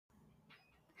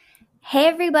Hey,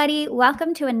 everybody,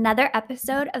 welcome to another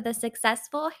episode of the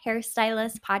Successful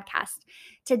Hairstylist Podcast.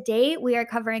 Today, we are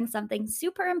covering something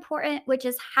super important, which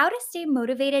is how to stay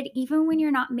motivated even when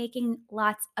you're not making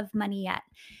lots of money yet.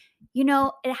 You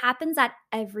know, it happens at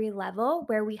every level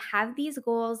where we have these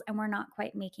goals and we're not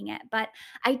quite making it. But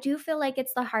I do feel like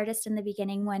it's the hardest in the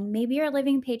beginning when maybe you're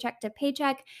living paycheck to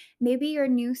paycheck, maybe your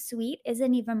new suite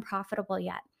isn't even profitable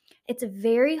yet. It's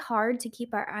very hard to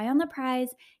keep our eye on the prize,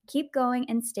 keep going,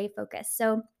 and stay focused.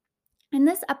 So, in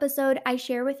this episode, I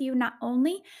share with you not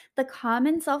only the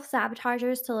common self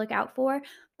sabotagers to look out for,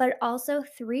 but also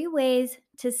 3 ways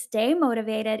to stay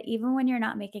motivated even when you're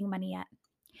not making money yet.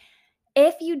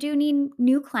 If you do need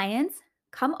new clients,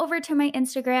 come over to my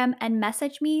Instagram and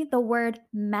message me the word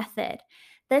method.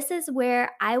 This is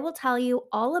where I will tell you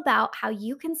all about how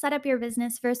you can set up your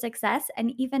business for success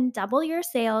and even double your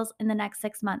sales in the next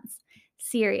 6 months.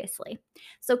 Seriously.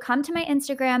 So come to my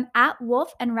Instagram at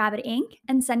Wolf and Rabbit Inc.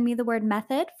 and send me the word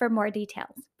method for more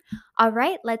details. All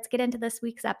right, let's get into this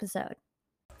week's episode.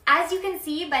 As you can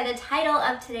see by the title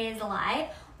of today's live,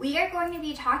 we are going to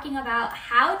be talking about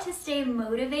how to stay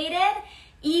motivated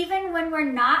even when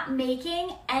we're not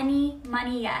making any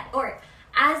money yet, or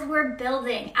as we're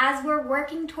building, as we're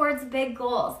working towards big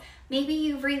goals. Maybe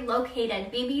you've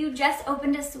relocated, maybe you just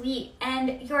opened a suite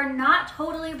and you're not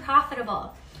totally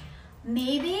profitable.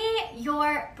 Maybe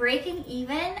you're breaking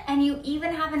even and you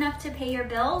even have enough to pay your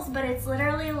bills, but it's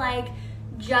literally like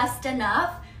just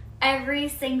enough every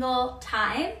single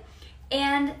time.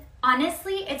 And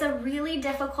honestly, it's a really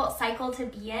difficult cycle to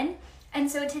be in.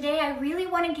 And so today I really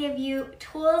want to give you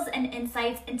tools and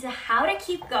insights into how to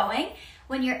keep going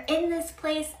when you're in this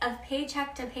place of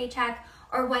paycheck to paycheck,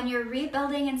 or when you're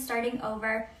rebuilding and starting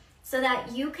over, so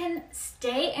that you can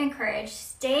stay encouraged,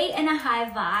 stay in a high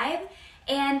vibe,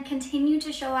 and continue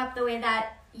to show up the way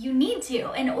that you need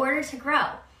to in order to grow.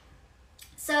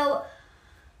 So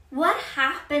what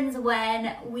happens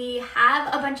when we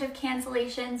have a bunch of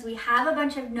cancellations, we have a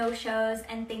bunch of no-shows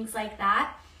and things like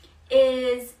that,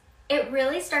 is it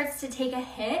really starts to take a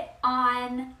hit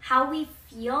on how we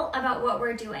feel about what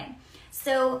we're doing.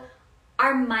 So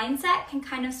our mindset can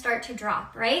kind of start to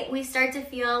drop, right? We start to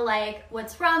feel like,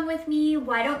 what's wrong with me?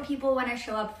 Why don't people want to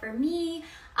show up for me?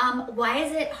 Why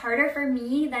is it harder for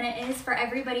me than it is for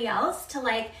everybody else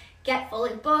to get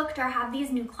fully booked or have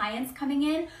these new clients coming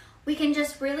in? We can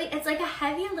just really, it's like a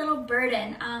heavy little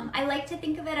burden. I like to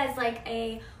think of it as like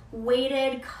a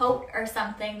weighted coat or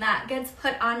something that gets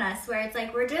put on us, where it's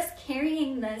like we're just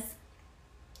carrying this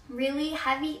really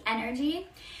heavy energy.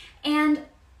 And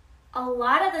a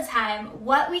lot of the time,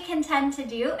 what we can tend to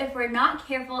do if we're not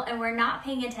careful and we're not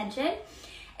paying attention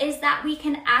is that we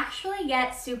can actually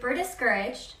get super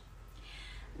discouraged.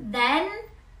 Then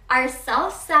our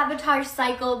self-sabotage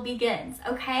cycle begins,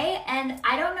 okay? And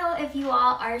I don't know if you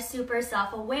all are super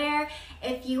self-aware,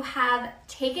 if you have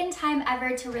taken time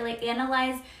ever to really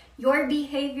analyze your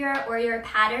behavior or your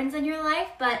patterns in your life,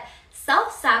 but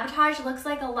self-sabotage looks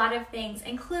like a lot of things,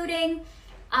 including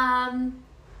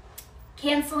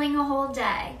canceling a whole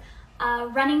day,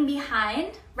 running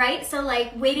behind, right? So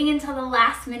like waiting until the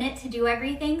last minute to do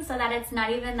everything so that it's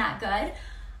not even that good.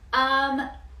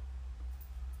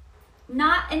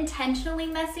 Not intentionally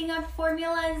messing up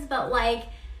formulas, but like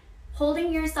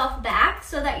holding yourself back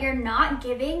so that you're not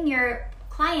giving your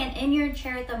client in your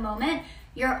chair at the moment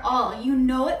your all. You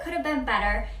know it could have been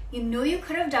better. You know you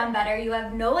could have done better. You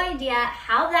have no idea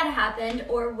how that happened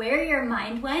or where your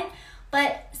mind went,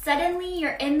 but suddenly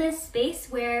you're in this space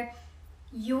where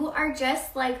you are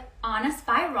just like on a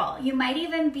spiral. You might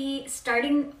even be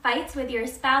starting fights with your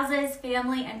spouses,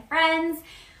 family, and friends,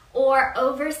 or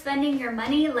overspending your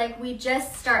money. Like we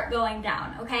just start going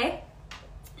down, okay?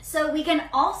 So we can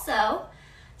also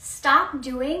stop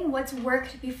doing what's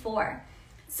worked before.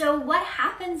 So what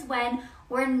happens when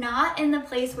we're not in the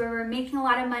place where we're making a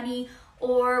lot of money,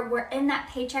 or we're in that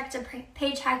paycheck to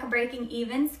paycheck breaking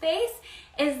even space,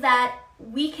 is that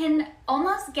we can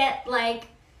almost get like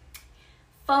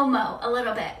FOMO a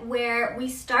little bit, where we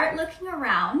start looking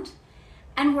around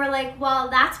and we're like, well,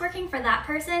 that's working for that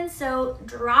person, so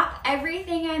drop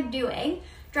everything I'm doing,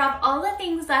 drop all the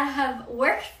things that have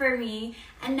worked for me,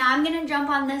 and now I'm gonna jump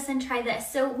on this and try this.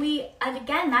 So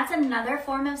again, that's another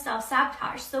form of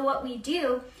self-sabotage. So what we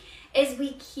do is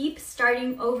we keep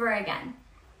starting over again,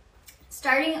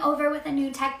 starting over with a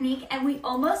new technique, and we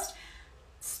almost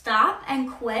stop and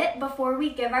quit before we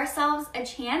give ourselves a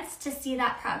chance to see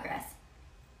that progress.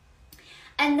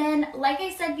 And then, like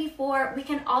I said before, we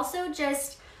can also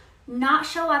just not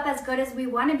show up as good as we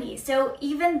want to be. So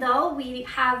even though we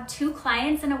have 2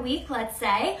 clients in a week, let's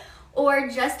say, or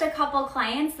just a couple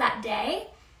clients that day,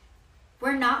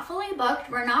 we're not fully booked,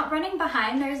 we're not running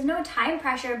behind, there's no time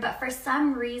pressure, but for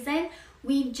some reason,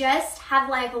 we just have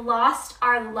like lost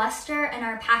our luster and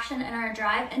our passion and our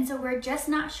drive. And so we're just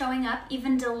not showing up,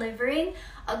 even delivering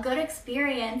a good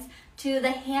experience to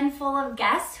the handful of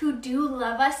guests who do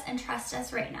love us and trust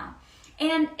us right now.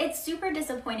 And it's super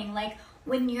disappointing. Like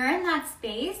when you're in that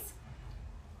space,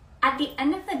 at the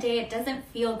end of the day, it doesn't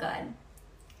feel good,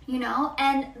 you know?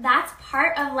 And that's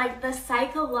part of like the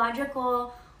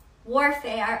psychological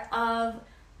warfare of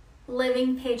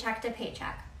living paycheck to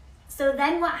paycheck. So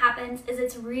then what happens is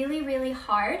it's really, really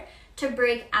hard to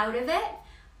break out of it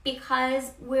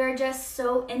because we're just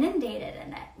so inundated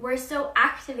in it. We're so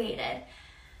activated.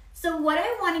 So what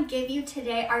I want to give you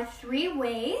today are 3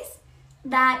 ways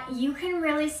that you can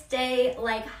really stay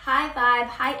like high vibe,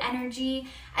 high energy,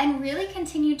 and really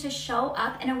continue to show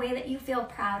up in a way that you feel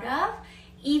proud of,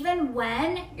 even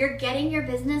when you're getting your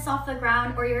business off the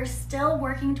ground or you're still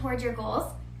working towards your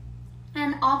goals.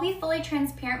 And I'll be fully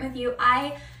transparent with you.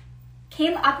 I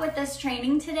came up with this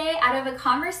training today out of a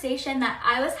conversation that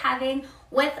I was having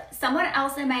with someone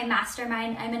else in my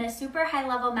mastermind. I'm in a super high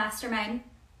level mastermind,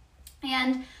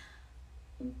 and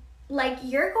like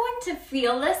you're going to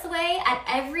feel this way at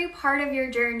every part of your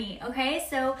journey, okay?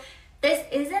 So this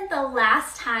isn't the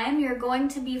last time you're going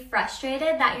to be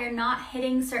frustrated that you're not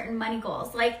hitting certain money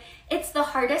goals. Like it's the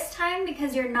hardest time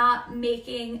because you're not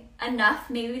making enough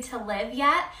maybe to live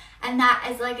yet, and that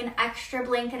is like an extra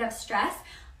blanket of stress.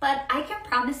 But I can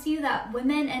promise you that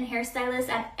women and hairstylists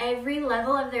at every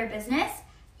level of their business,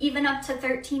 even up to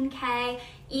 13K,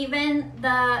 even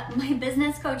my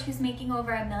business coach who's making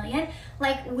over $1 million,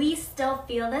 like we still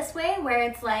feel this way where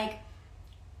it's like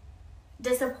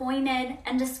disappointed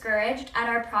and discouraged at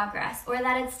our progress or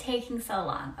that it's taking so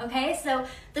long, okay? So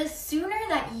the sooner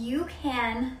that you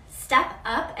can step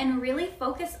up and really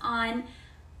focus on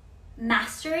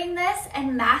mastering this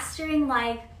and mastering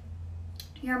like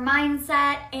your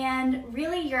mindset and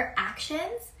really your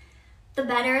actions, the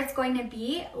better it's going to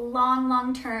be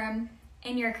long term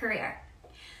in your career.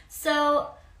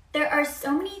 So there are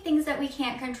so many things that we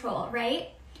can't control, right?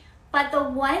 But the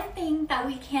one thing that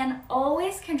we can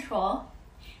always control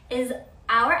is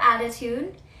our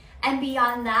attitude, and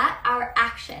beyond that, our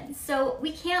actions. So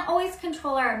we can't always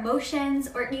control our emotions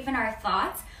or even our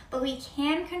thoughts, but we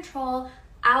can control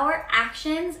our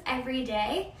actions every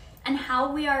day and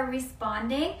how we are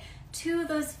responding to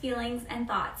those feelings and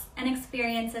thoughts and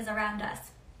experiences around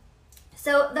us.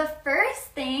 So the first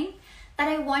thing that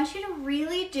I want you to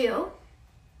really do,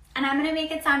 and I'm gonna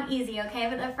make it sound easy, okay?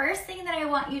 But the first thing that I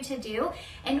want you to do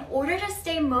in order to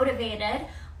stay motivated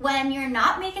when you're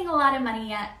not making a lot of money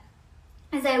yet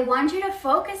is I want you to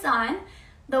focus on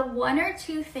the 1 or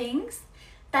 2 things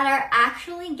that are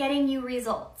actually getting you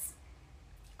results,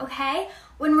 okay?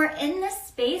 When we're in this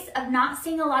space of not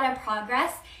seeing a lot of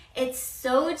progress, it's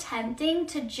so tempting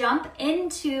to jump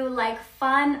into like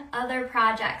fun other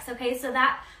projects, okay? So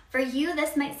that for you,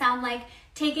 this might sound like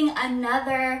taking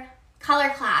another color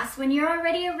class when you're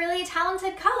already a really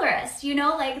talented colorist, you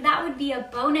know, like that would be a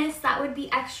bonus, that would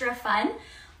be extra fun,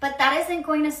 but that isn't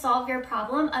going to solve your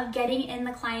problem of getting in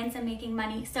the clients and making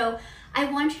money. So I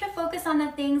want you to focus on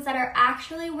the things that are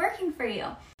actually working for you.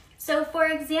 So for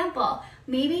example,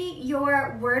 maybe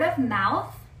your word of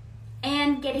mouth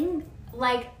and getting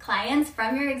like clients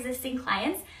from your existing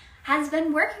clients has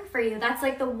been working for you. That's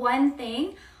like the one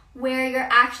thing where you're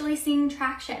actually seeing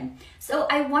traction. So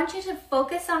I want you to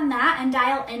focus on that and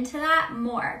dial into that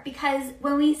more, because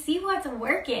when we see what's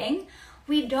working,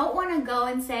 we don't want to go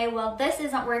and say, well, this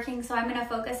isn't working, so I'm going to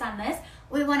focus on this.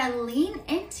 We want to lean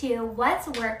into what's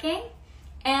working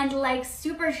and like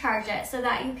supercharge it so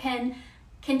that you can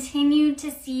continue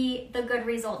to see the good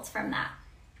results from that.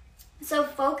 So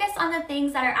focus on the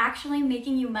things that are actually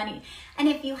making you money. And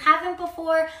if you haven't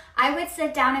before, I would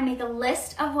sit down and make a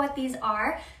list of what these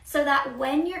are so that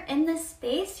when you're in this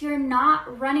space, you're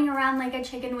not running around like a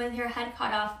chicken with your head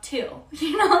cut off too.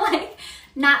 You know, like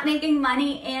not making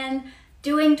money and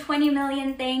doing 20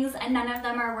 million things and none of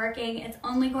them are working. It's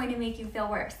only going to make you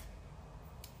feel worse.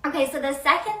 Okay, so the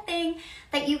second thing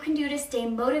that you can do to stay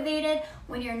motivated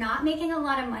when you're not making a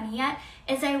lot of money yet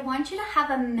is I want you to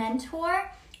have a mentor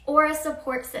or a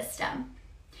support system.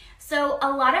 So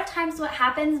a lot of times what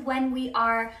happens when we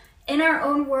are in our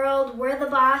own world, we're the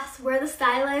boss, we're the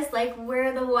stylist, like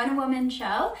we're the one-woman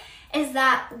show, is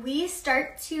that we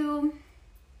start to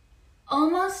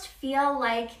almost feel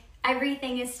like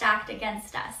everything is stacked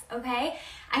against us, okay?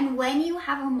 And when you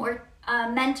have a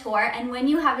mentor and when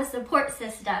you have a support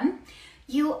system,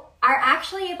 you are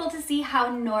actually able to see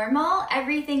how normal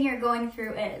everything you're going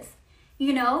through is.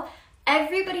 You know,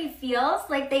 Everybody feels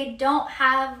like they don't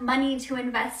have money to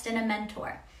invest in a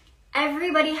mentor.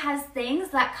 Everybody has things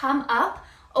that come up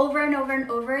over and over and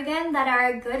over again that are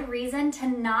a good reason to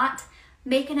not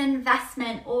make an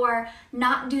investment or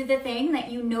not do the thing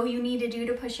that you know you need to do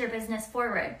to push your business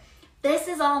forward. This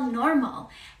is all normal.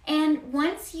 And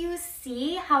once you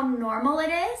see how normal it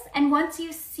is, and once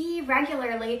you see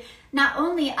regularly not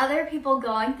only other people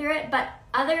going through it, but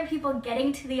other people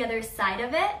getting to the other side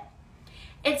of it,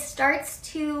 it starts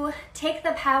to take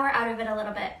the power out of it a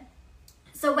little bit.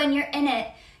 So when you're in it,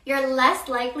 you're less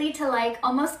likely to like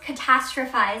almost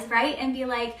catastrophize, right? And be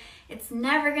like, it's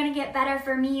never gonna get better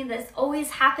for me. This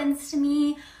always happens to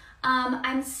me.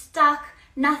 I'm stuck.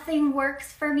 Nothing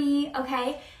works for me,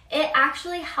 okay? It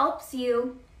actually helps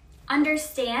you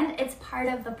understand it's part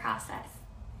of the process.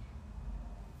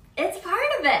 It's part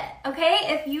of it, okay?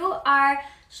 If you are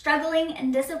struggling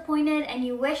and disappointed and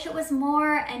you wish it was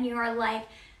more and you are like,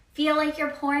 feel like you're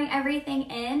pouring everything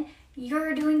in,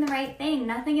 you're doing the right thing.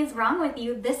 Nothing is wrong with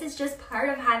you. This is just part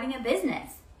of having a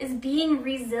business, is being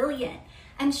resilient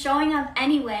and showing up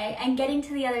anyway and getting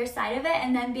to the other side of it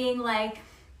and then being like,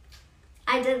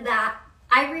 I did that.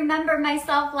 I remember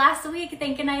myself last week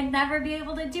thinking I'd never be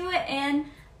able to do it and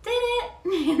did it.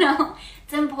 You know,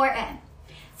 it's important.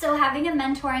 So having a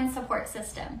mentor and support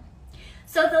system.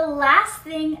 So the last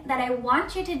thing that I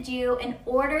want you to do in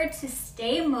order to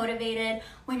stay motivated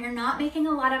when you're not making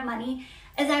a lot of money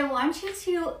is I want you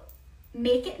to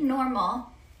make it normal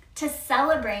to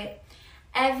celebrate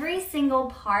every single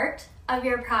part of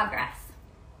your progress.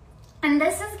 And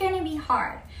this is going to be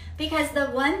hard because the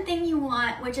one thing you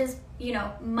want, which is, you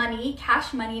know, money,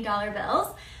 cash money, dollar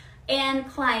bills, and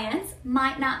clients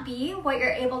might not be what you're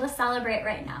able to celebrate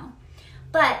right now.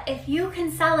 But if you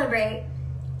can celebrate,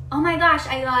 oh my gosh,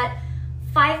 I got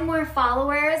 5 more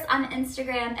followers on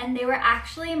Instagram and they were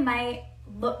actually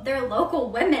they're local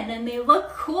women and they look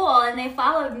cool and they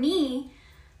followed me,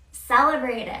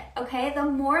 celebrate it, okay? The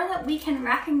more that we can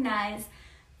recognize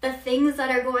the things that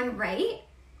are going right,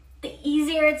 the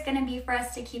easier it's gonna be for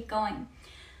us to keep going.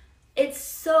 It's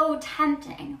so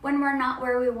tempting when we're not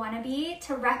where we wanna be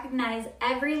to recognize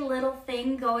every little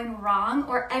thing going wrong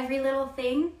or every little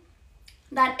thing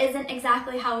that isn't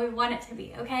exactly how we want it to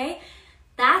be, okay?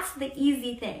 That's the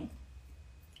easy thing.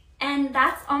 And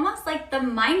that's almost like the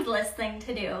mindless thing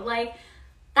to do. Like,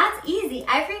 that's easy.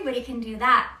 Everybody can do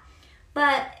that.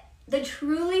 But the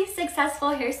truly successful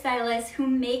hairstylists who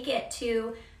make it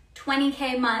to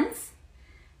 20K months,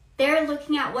 they're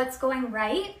looking at what's going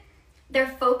right.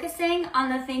 They're focusing on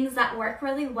the things that work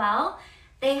really well.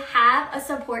 They have a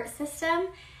support system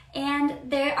and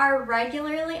they are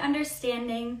regularly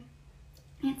understanding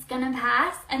it's gonna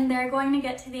pass and they're going to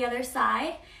get to the other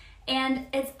side and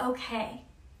it's okay.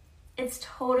 It's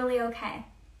totally okay.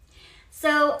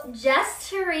 So just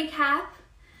to recap,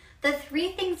 the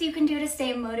 3 things you can do to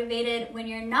stay motivated when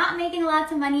you're not making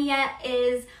lots of money yet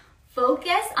is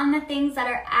focus on the things that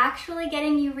are actually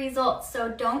getting you results. So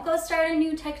don't go start a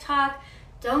new TikTok.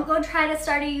 Don't go try to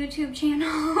start a YouTube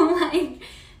channel. Like,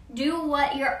 do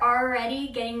what you're already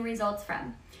getting results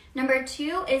from. Number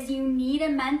 2 is you need a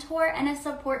mentor and a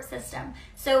support system.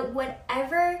 So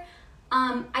whatever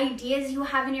ideas you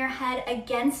have in your head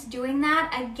against doing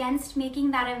that, against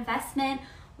making that investment,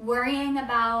 worrying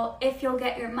about if you'll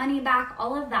get your money back,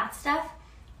 all of that stuff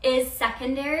is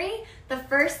secondary. The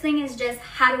first thing is just,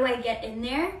 how do I get in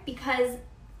there? Because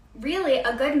really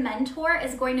a good mentor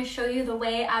is going to show you the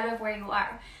way out of where you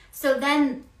are. So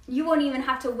then you won't even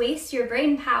have to waste your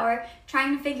brain power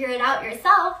trying to figure it out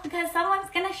yourself because someone's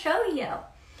gonna show you.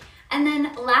 And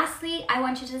then lastly, I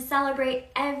want you to celebrate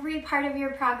every part of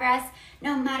your progress,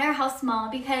 no matter how small,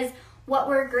 because what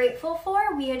we're grateful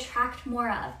for, we attract more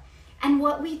of. And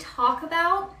what we talk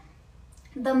about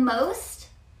the most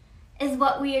is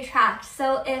what we attract.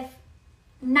 So if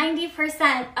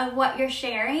 90% of what you're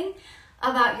sharing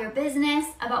about your business,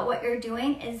 about what you're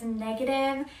doing is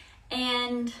negative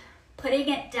and putting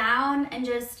it down and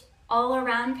just all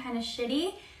around kind of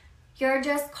shitty, you're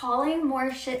just calling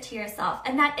more shit to yourself.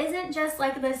 And that isn't just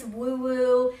like this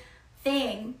woo-woo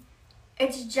thing.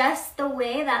 It's just the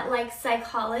way that like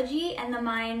psychology and the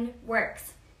mind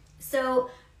works. So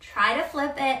try to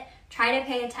flip it, try to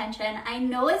pay attention. I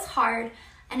know it's hard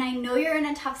and I know you're in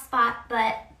a tough spot,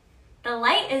 but the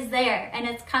light is there and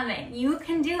it's coming. You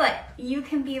can do it. You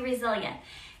can be resilient.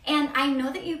 And I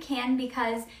know that you can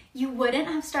because you wouldn't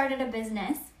have started a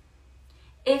business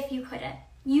if you couldn't.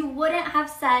 You wouldn't have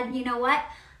said, you know what,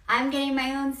 I'm getting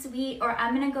my own suite, or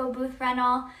I'm gonna go booth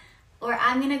rental, or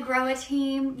I'm gonna grow a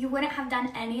team. You wouldn't have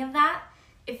done any of that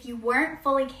if you weren't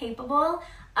fully capable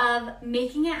of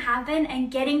making it happen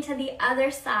and getting to the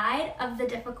other side of the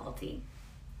difficulty.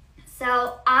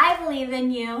 So I believe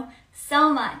in you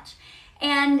so much.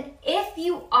 And if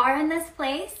you are in this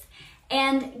place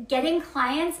and getting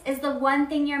clients is the one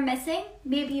thing you're missing,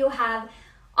 maybe you have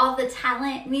all the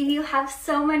talent, maybe you have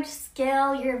so much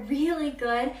skill, you're really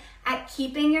good at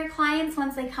keeping your clients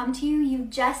once they come to you, you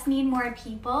just need more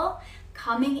people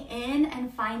coming in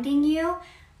and finding you,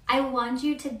 I want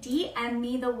you to DM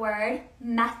me the word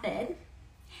method.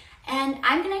 And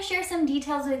I'm gonna share some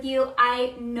details with you.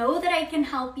 I know that I can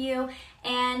help you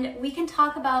and we can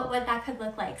talk about what that could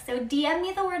look like. So DM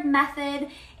me the word method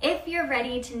if you're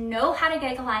ready to know how to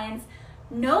get clients,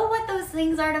 know what those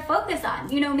things are to focus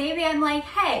on. You know, maybe I'm like,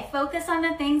 hey, focus on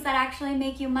the things that actually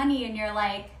make you money, and you're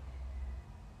like,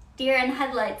 deer in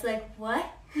headlights, like, what?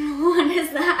 What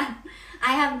is that?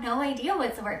 I have no idea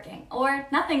what's working, or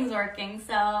nothing's working,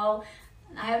 so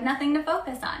I have nothing to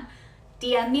focus on.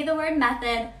 DM me the word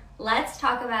method, let's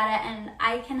talk about it, and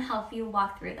I can help you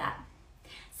walk through that.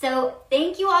 So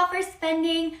thank you all for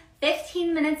spending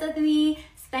 15 minutes with me,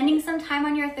 spending some time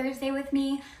on your Thursday with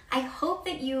me. I hope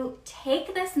that you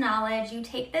take this knowledge, you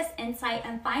take this insight,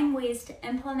 and find ways to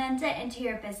implement it into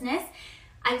your business.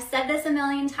 I've said this a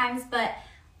million times, but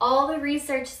all the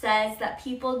research says that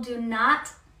people do not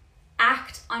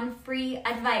act on free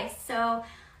advice. So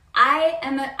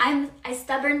I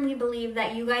stubbornly believe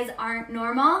that you guys aren't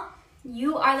normal.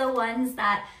 You are the ones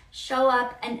that show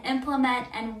up and implement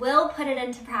and will put it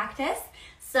into practice.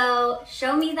 So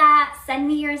show me that, send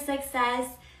me your success,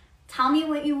 tell me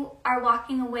what you are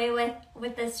walking away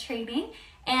with this training,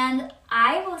 and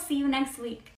I will see you next week.